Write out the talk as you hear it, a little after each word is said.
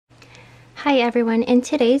Hi everyone, in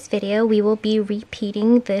today's video we will be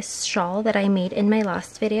repeating this shawl that I made in my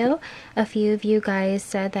last video. A few of you guys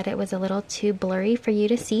said that it was a little too blurry for you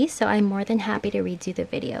to see, so I'm more than happy to redo the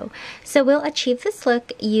video. So we'll achieve this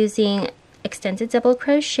look using extended double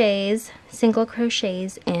crochets, single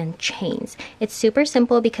crochets, and chains. It's super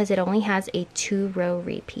simple because it only has a 2-row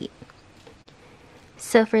repeat.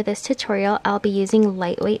 So for this tutorial I'll be using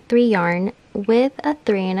lightweight 3 yarn with a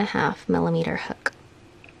 3.5mm hook.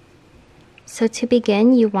 So to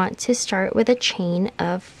begin, you want to start with a chain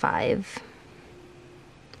of 5.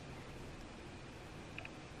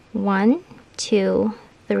 1, 2,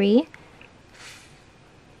 3,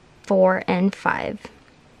 4, and 5.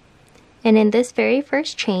 And in this very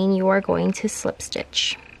first chain, you are going to slip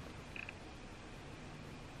stitch.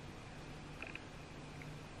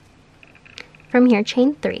 From here,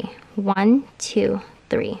 chain 3. 1, 2,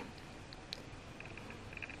 3.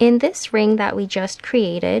 In this ring that we just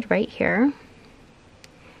created right here,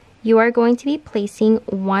 you are going to be placing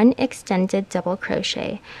 1 extended double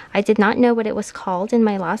crochet. I did not know what it was called in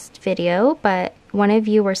my last video, but one of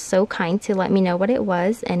you were so kind to let me know what it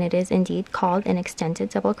was, and it is indeed called an extended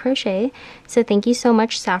double crochet. So thank you so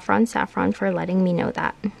much, Saffron for letting me know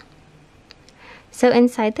that. So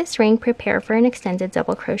inside this ring, prepare for an extended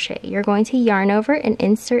double crochet. You're going to yarn over and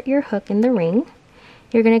insert your hook in the ring.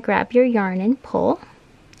 You're going to grab your yarn and pull.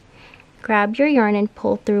 Grab your yarn and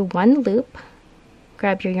pull through 1 loop.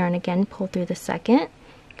 Grab your yarn again, pull through the second.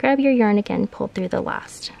 Grab your yarn again, pull through the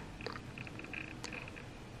last.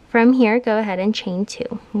 From here, go ahead and chain 2.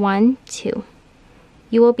 1, 2.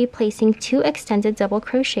 You will be placing 2 extended double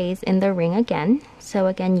crochets in the ring again. So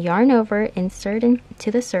again, yarn over, insert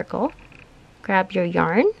into the circle. Grab your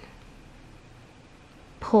yarn,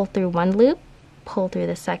 pull through 1 loop, pull through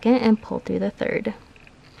the second, and pull through the third.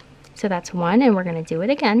 So that's 1, and we're going to do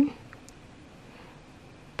it again.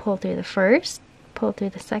 Pull through the first, pull through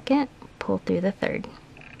the second, pull through the third.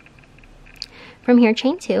 From here,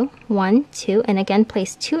 chain 2, 1, 2, and again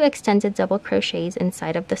place 2 extended double crochets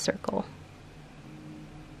inside of the circle.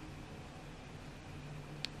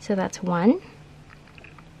 So that's 1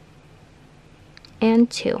 and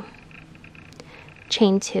 2.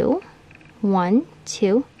 Chain 2, 1,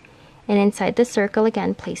 2, and inside the circle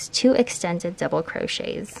again place 2 extended double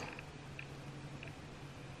crochets.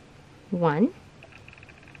 1,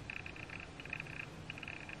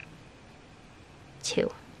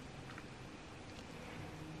 2.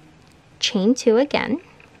 Chain 2 again,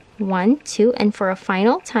 1, 2, and for a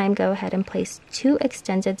final time go ahead and place 2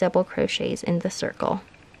 extended double crochets in the circle.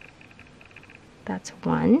 That's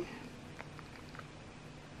 1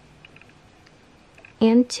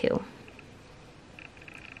 and 2.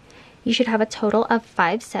 You should have a total of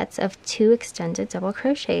 5 sets of 2 extended double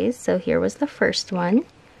crochets. So here was the first one,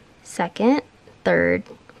 second, third,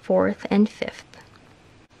 fourth, and fifth.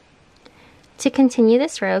 To continue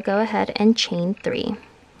this row, go ahead and chain 3.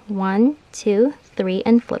 1, 2, 3,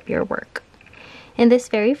 and flip your work. In this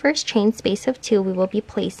very first chain space of 2, we will be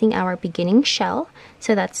placing our beginning shell.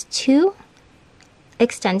 So that's 2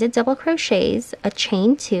 extended double crochets, a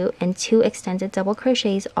chain 2, and 2 extended double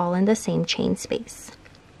crochets all in the same chain space.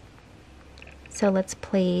 So let's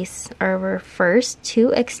place our first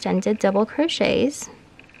 2 extended double crochets.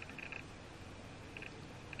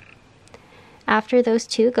 After those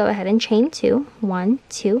 2, go ahead and chain 2, 1,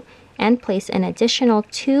 2, and place an additional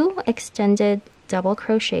 2 extended double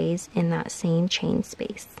crochets in that same chain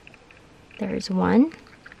space. There's 1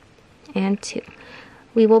 and 2.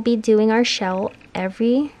 We will be doing our shell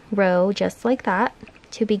every row just like that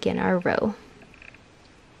to begin our row.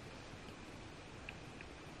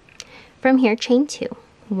 From here, chain 2,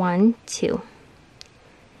 1, 2.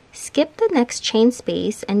 Skip the next chain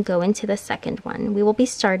space and go into the second one. We will be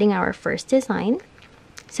starting our first design.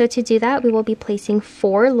 So to do that, we will be placing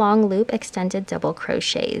 4 long loop extended double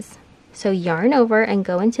crochets. So yarn over and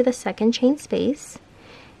go into the second chain space.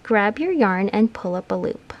 Grab your yarn and pull up a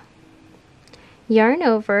loop. Yarn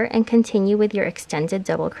over and continue with your extended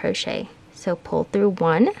double crochet. So pull through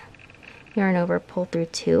 1, yarn over, pull through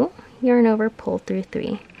 2, yarn over, pull through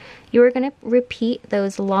 3. You are going to repeat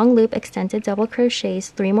those long loop extended double crochets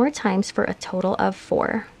 3 more times for a total of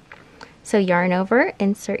 4. So yarn over,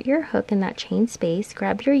 insert your hook in that chain space,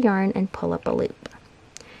 grab your yarn and pull up a loop.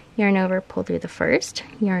 Yarn over, pull through the first,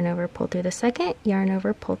 yarn over, pull through the second, yarn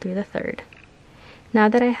over, pull through the third. Now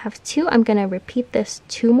that I have 2, I'm going to repeat this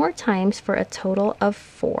 2 more times for a total of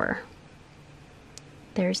 4.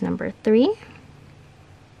 There's number 3,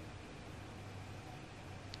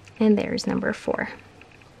 and there's number 4.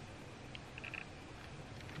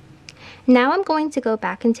 Now I'm going to go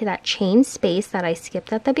back into that chain space that I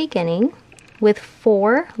skipped at the beginning. with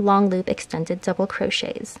 4 long loop extended double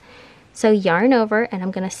crochets. So yarn over, and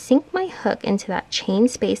I'm going to sink my hook into that chain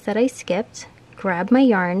space that I skipped, grab my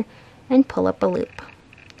yarn, and pull up a loop.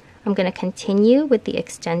 I'm going to continue with the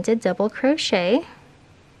extended double crochet,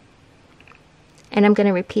 and I'm going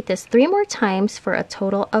to repeat this 3 more times for a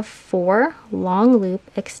total of 4 long loop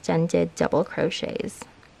extended double crochets.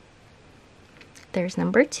 There's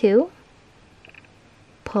number 2.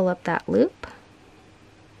 Pull up that loop,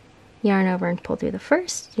 yarn over and pull through the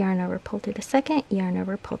first, yarn over, pull through the second, yarn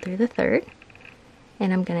over, pull through the third.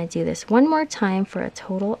 And I'm going to do this 1 more time for a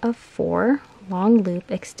total of 4 long loop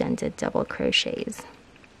extended double crochets.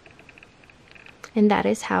 And that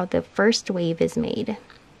is how the first wave is made.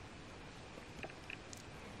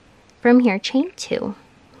 From here, chain 2,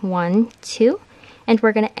 1, 2, and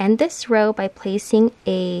we're going to end this row by placing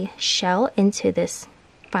a shell into this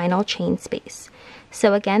final chain space.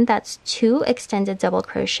 So again, that's 2 extended double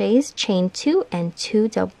crochets, chain 2, and 2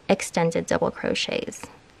 extended double crochets.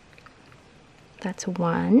 That's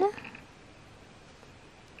 1,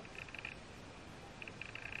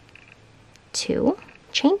 2,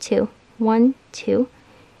 chain 2, 1, 2,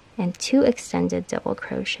 and 2 extended double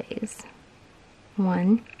crochets.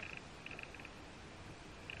 1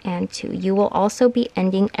 and 2. You will also be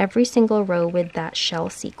ending every single row with that shell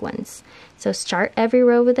sequence. So start every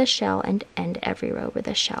row with a shell and end every row with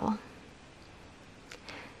a shell.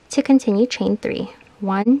 To continue, chain 3,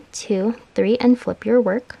 1, 2, 3, and flip your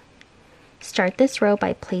work. Start this row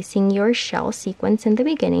by placing your shell sequence in the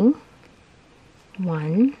beginning.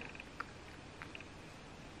 1,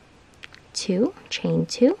 2, chain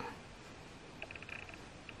 2,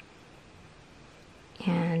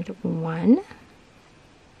 and 1,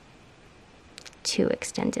 2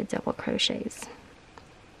 extended double crochets.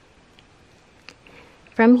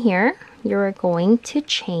 From here, you're going to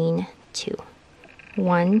chain 2,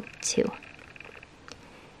 1, 2.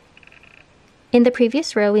 In the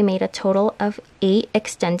previous row, we made a total of 8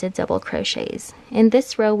 extended double crochets. In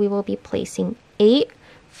this row, we will be placing 8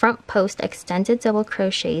 front post extended double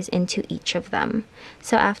crochets into each of them.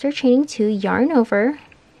 So after chaining 2, yarn over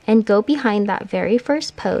and go behind that very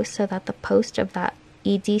first post so that the post of that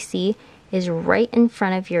EDC is right in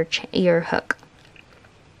front of your hook.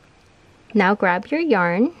 Now grab your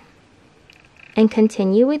yarn and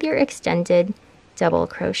continue with your extended double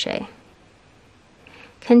crochet.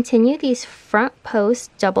 Continue these front post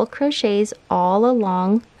double crochets all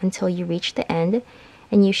along until you reach the end,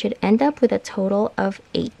 and you should end up with a total of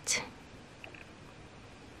 8.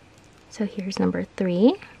 So here's number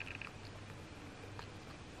 3.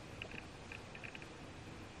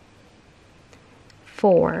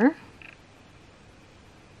 4,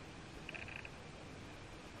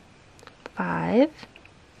 5,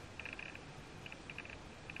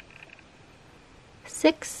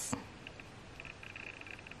 6,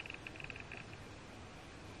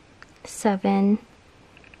 7,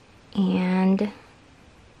 and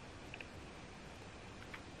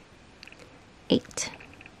 8.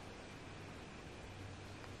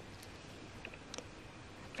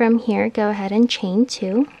 From here, go ahead and chain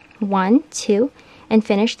 2, 1, 2, and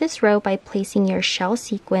finish this row by placing your shell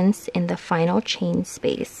sequence in the final chain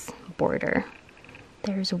space border.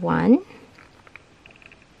 There's 1,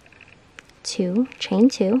 2, chain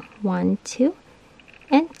 2, 1, 2,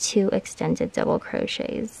 and 2 extended double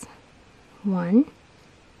crochets. 1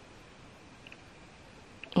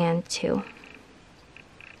 and 2.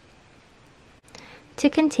 To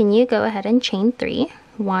continue, go ahead and chain 3,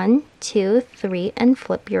 1, 2, 3, and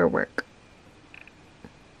flip your work.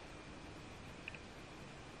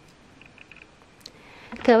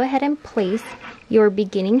 Go ahead and place your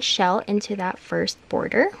beginning shell into that first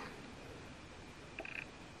border.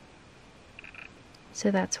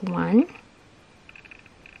 So that's 1,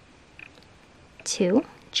 2,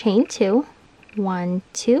 chain 2, 1,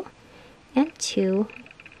 2, and 2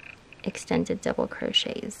 extended double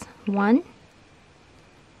crochets. 1,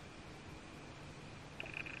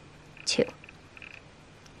 2.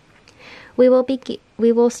 We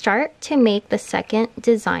will start to make the second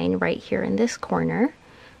design right here in this corner.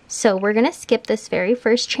 So we're going to skip this very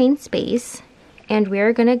first chain space, and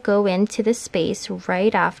we're going to go into the space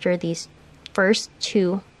right after these first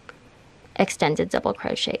 2 extended double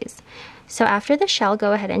crochets. So after the shell,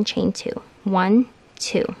 go ahead and chain 2, 1,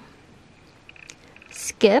 2.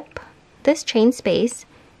 Skip this chain space,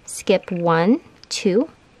 skip 1, 2,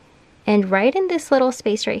 and right in this little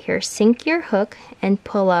space right here, sink your hook and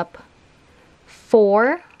pull up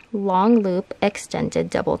 4 long loop extended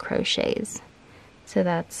double crochets. So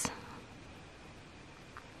that's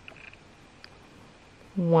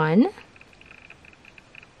 1,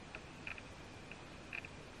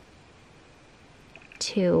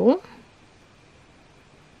 2,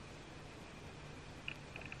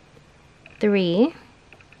 3,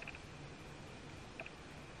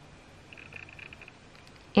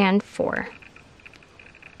 and 4.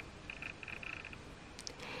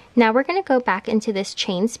 Now we're going to go back into this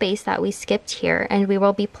chain space that we skipped here, and we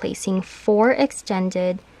will be placing 4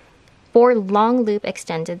 long loop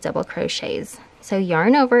extended double crochets. So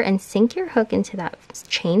yarn over and sink your hook into that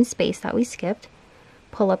chain space that we skipped,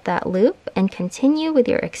 pull up that loop, and continue with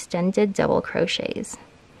your extended double crochets.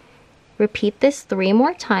 Repeat this 3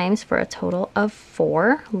 more times for a total of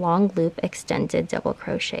 4 long loop extended double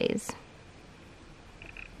crochets.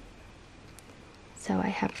 So I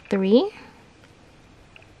have 3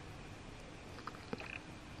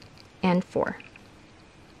 and 4.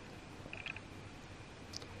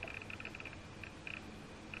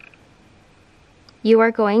 You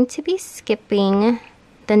are going to be skipping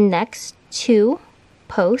the next 2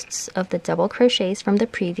 posts of the double crochets from the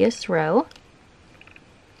previous row,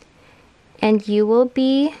 and you will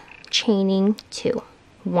be chaining 2.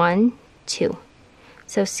 1, 2.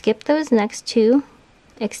 So skip those next 2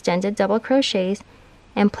 extended double crochets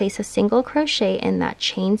and place a single crochet in that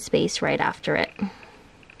chain space right after it.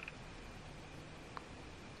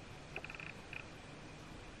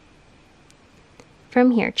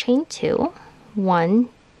 From here, chain 2, 1,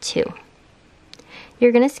 2.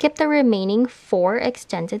 You're going to skip the remaining 4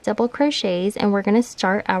 extended double crochets, and we're going to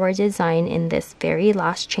start our design in this very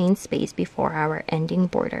last chain space before our ending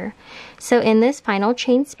border. So in this final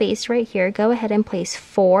chain space right here, go ahead and place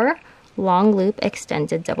 4 long loop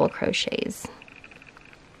extended double crochets.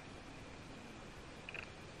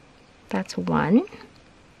 That's 1,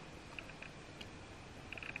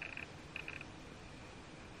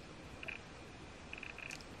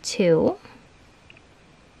 2,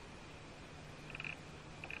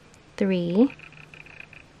 3,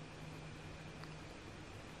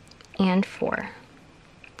 and 4.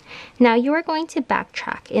 Now you are going to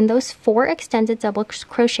backtrack. In those 4 extended double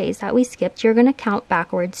crochets that we skipped, you're going to count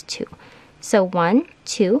backwards 2. So 1,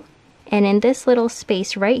 2, and in this little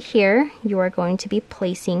space right here, you are going to be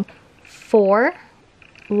placing 4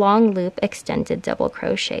 long loop extended double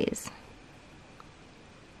crochets.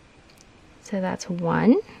 So that's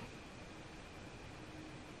 1,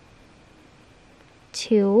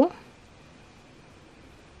 2,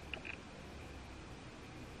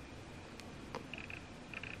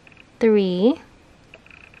 3,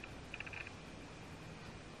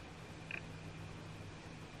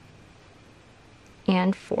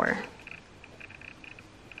 and 4.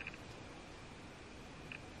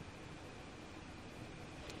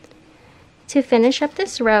 To finish up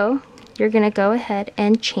this row, you're going to go ahead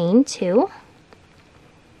and chain 2,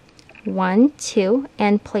 1, 2,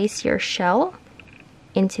 and place your shell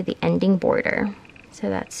into the ending border. So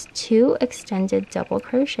that's 2 extended double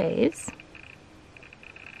crochets,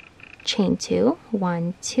 chain 2,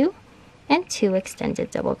 1, 2, and 2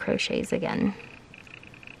 extended double crochets again.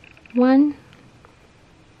 1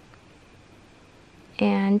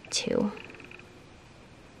 and 2.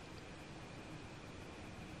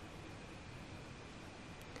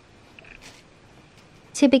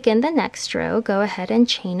 To begin the next row, go ahead and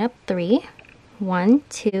chain up 3, 1,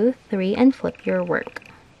 2, 3, and flip your work.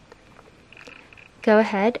 Go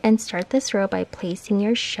ahead and start this row by placing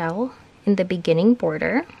your shell in the beginning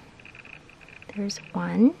border. There's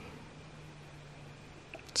 1,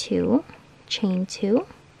 2, chain 2,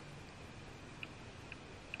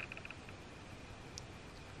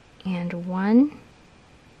 and 1,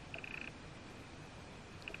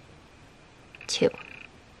 2.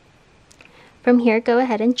 From here, go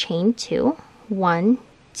ahead and chain 2, 1,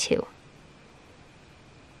 2.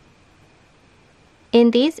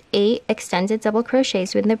 In these 8 extended double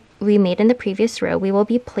crochets we made in the previous row, we will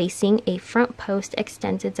be placing a front post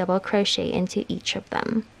extended double crochet into each of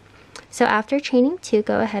them. So after chaining 2,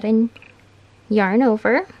 go ahead and yarn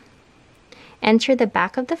over, enter the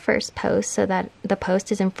back of the first post so that the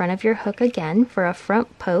post is in front of your hook again for a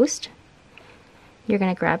front post. You're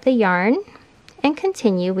going to grab the yarn and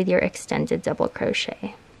continue with your extended double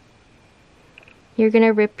crochet. You're going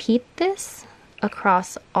to repeat this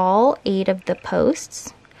across all 8 of the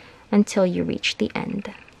posts until you reach the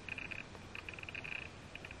end.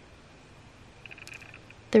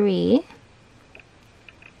 3,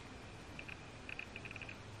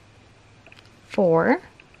 4,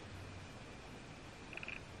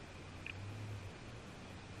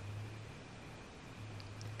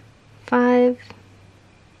 5,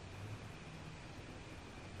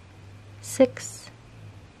 6,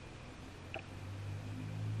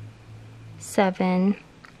 7,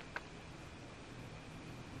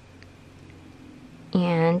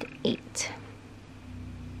 and 8.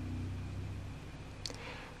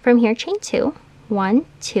 From here, chain 2, 1,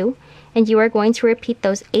 2, and you are going to repeat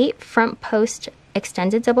those 8 front post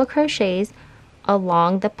extended double crochets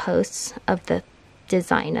along the posts of the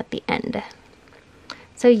design at the end.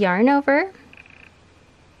 So yarn over,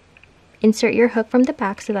 insert your hook from the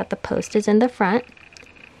back so that the post is in the front,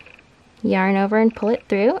 yarn over and pull it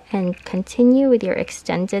through, and continue with your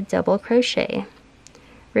extended double crochet.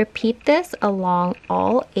 Repeat this along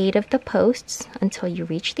all 8 of the posts until you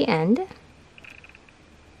reach the end.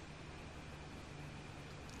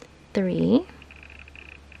 3,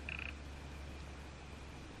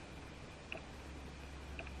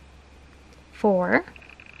 4,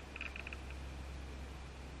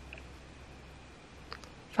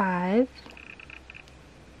 5,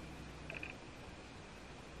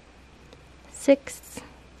 6,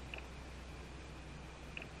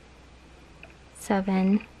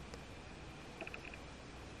 7,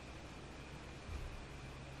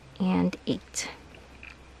 and 8.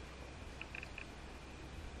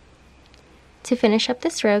 To finish up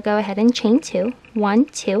this row, go ahead and chain 2, 1,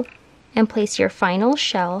 2, and place your final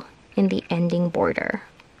shell in the ending border.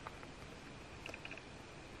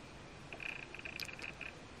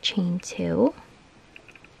 Chain 2,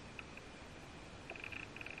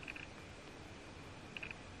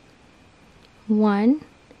 1,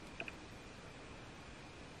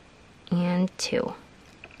 and 2.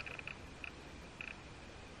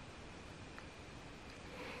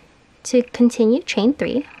 To continue, chain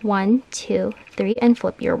 3, 1, 2, 3, and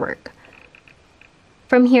flip your work.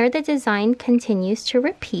 From here, the design continues to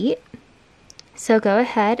repeat, so go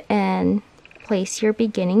ahead and place your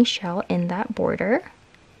beginning shell in that border.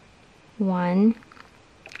 1,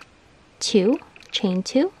 2, chain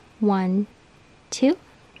 2, 1, 2,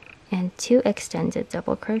 and 2 extended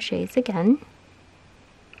double crochets again.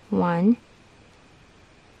 1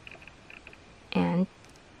 and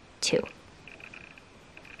 2.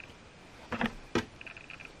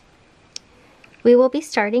 We will be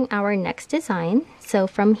starting our next design, so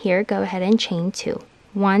from here go ahead and chain 2,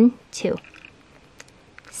 1, 2.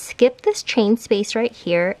 Skip this chain space right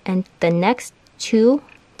here and the next 2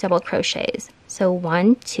 double crochets, so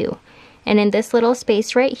 1, 2. And in this little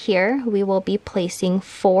space right here, we will be placing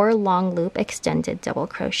 4 long loop extended double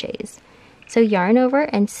crochets. So yarn over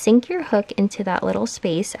and sink your hook into that little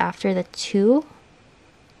space after the 2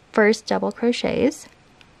 first double crochets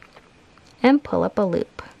and pull up a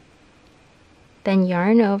loop. Then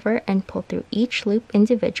yarn over and pull through each loop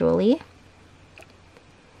individually.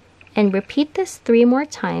 And repeat this 3 more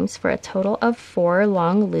times for a total of 4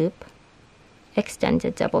 long loop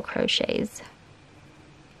extended double crochets.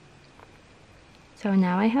 So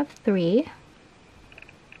now I have 3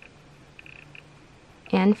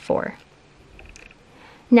 and 4.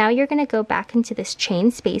 Now you're going to go back into this chain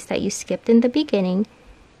space that you skipped in the beginning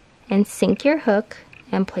and sink your hook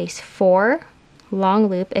and place 4 long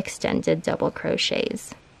loop extended double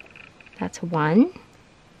crochets. That's 1,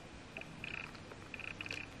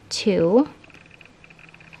 2,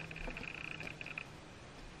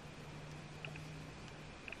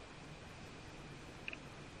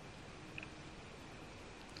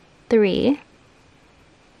 3,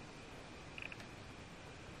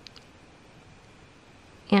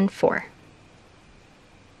 and 4.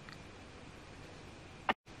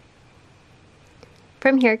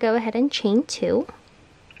 From here, go ahead and chain 2,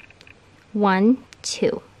 1,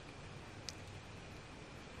 2.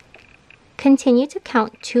 Continue to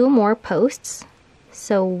count 2 more posts,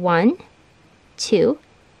 so 1, 2,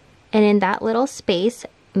 and in that little space,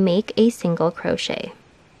 make a single crochet.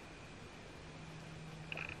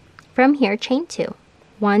 From here, chain 2,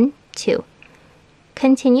 1, 2.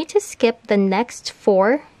 Continue to skip the next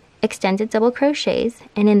 4 extended double crochets,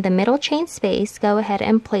 and in the middle chain space, go ahead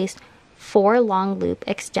and place 4 long loop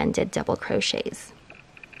extended double crochets.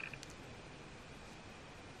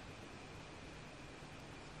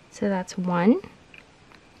 So that's 1,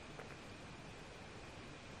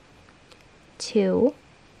 2,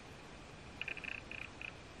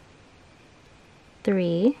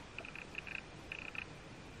 3,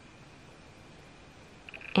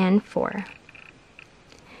 and 4.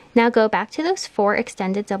 Now go back to those 4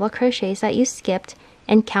 extended double crochets that you skipped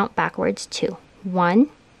and count backwards 2. 1,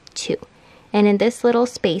 2. And in this little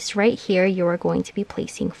space right here, you are going to be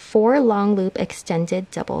placing 4 long loop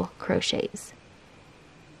extended double crochets.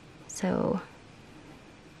 So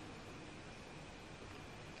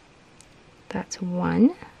that's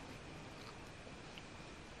 1,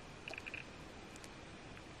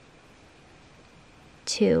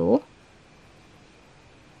 2,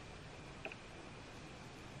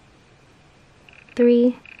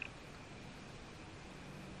 3,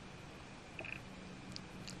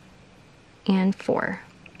 and 4.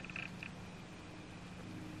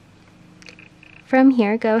 From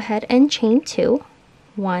here, go ahead and chain 2,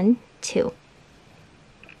 1, 2.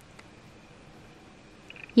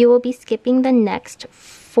 You will be skipping the next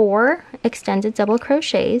 4 extended double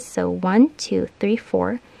crochets, so 1, 2, 3,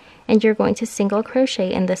 4, and you're going to single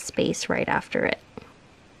crochet in the space right after it.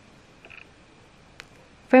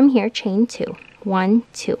 From here, chain 2, 1,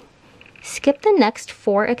 2. Skip the next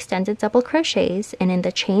 4 extended double crochets, and in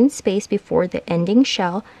the chain space before the ending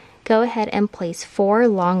shell, go ahead and place 4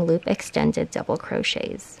 long loop extended double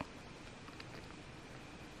crochets.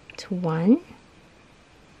 1,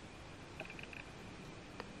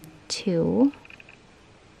 2,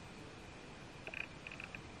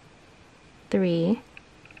 3,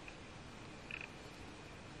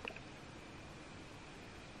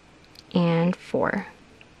 and 4.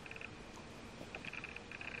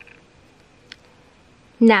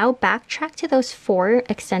 Now backtrack to those 4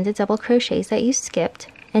 extended double crochets that you skipped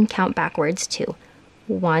and count backwards to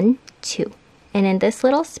 1, 2. And in this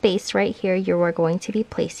little space right here, you are going to be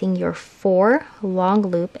placing your 4 long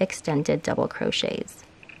loop extended double crochets.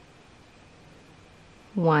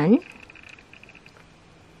 1,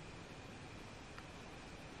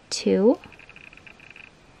 2,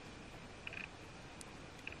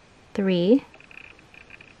 3,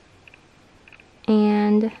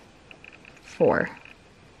 and 4.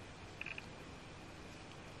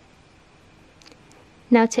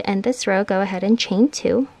 Now to end this row, go ahead and chain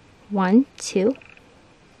 2, 1, 2,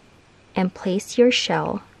 and place your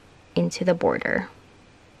shell into the border.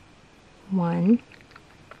 1,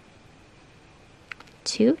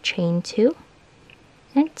 2, chain 2,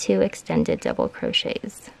 and 2 extended double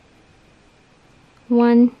crochets.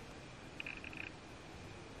 1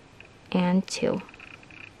 and 2.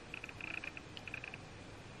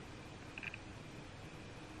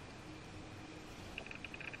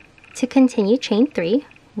 To continue, chain 3,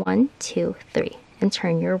 1, 2, 3, and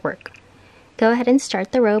turn your work. Go ahead and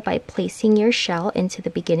start the row by placing your shell into the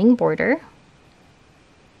beginning border.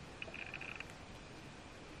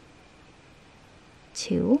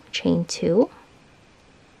 2, chain 2,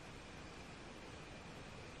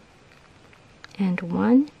 and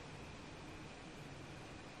 1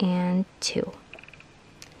 and 2.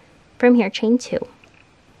 From here, chain 2,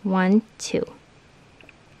 1, 2.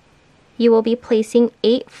 You will be placing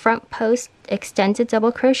 8 front post extended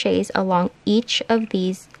double crochets along each of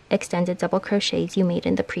these extended double crochets you made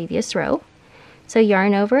in the previous row. So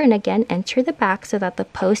yarn over and again enter the back so that the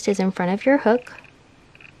post is in front of your hook,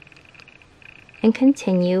 and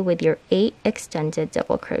continue with your 8 extended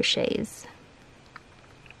double crochets.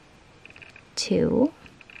 2,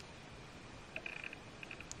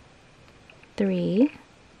 3,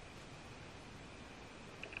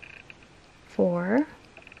 4,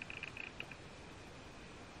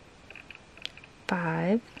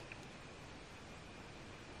 5,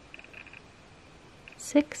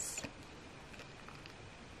 6,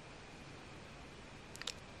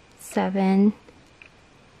 7,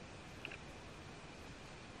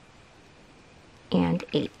 and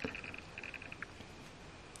 8.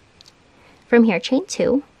 From here, chain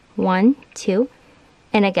 2, 1, 2,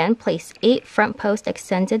 and again place 8 front post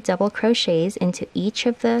extended double crochets into each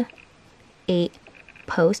of the 8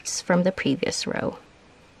 posts from the previous row.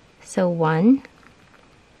 So 1,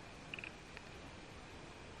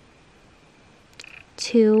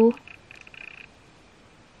 2,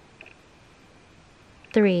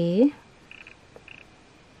 3,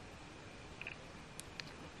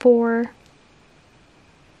 4,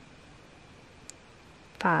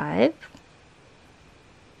 5,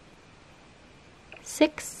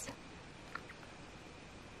 6,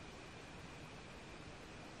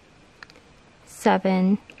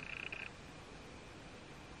 7,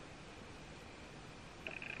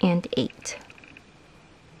 and 8.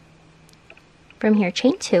 From here,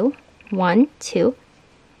 chain 2, 1, 2,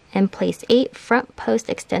 and place 8 front post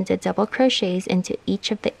extended double crochets into each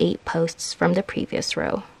of the 8 posts from the previous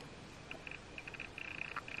row.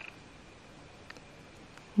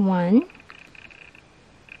 1,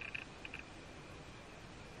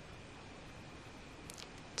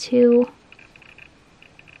 2,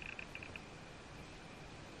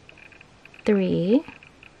 3,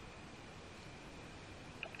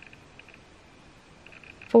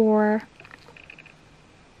 4,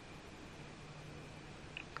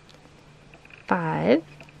 5,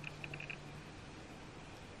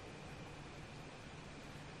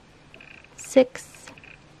 6,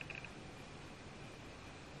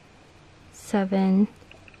 7,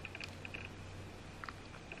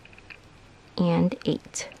 and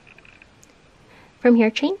 8. From here,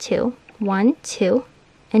 chain 2, 1, 2,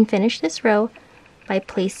 and finish this row by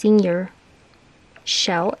placing your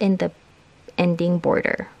shell in the ending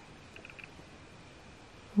border.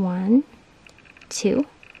 1, 2,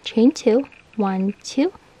 chain 2, 1,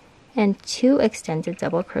 2, and 2 extended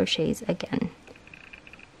double crochets again.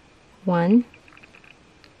 1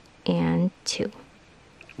 and 2.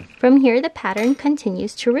 From here, the pattern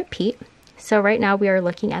continues to repeat. So right now we are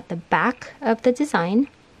looking at the back of the design,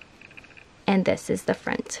 and this is the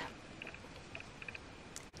front.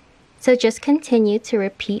 So just continue to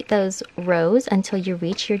repeat those rows until you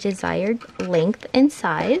reach your desired length and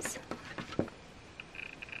size.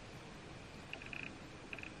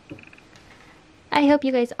 I hope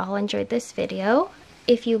you guys all enjoyed this video.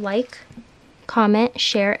 If you like, comment,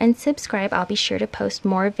 share, and subscribe. I'll be sure to post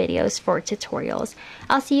more videos for tutorials.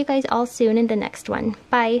 I'll see you guys all soon in the next one.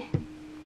 Bye!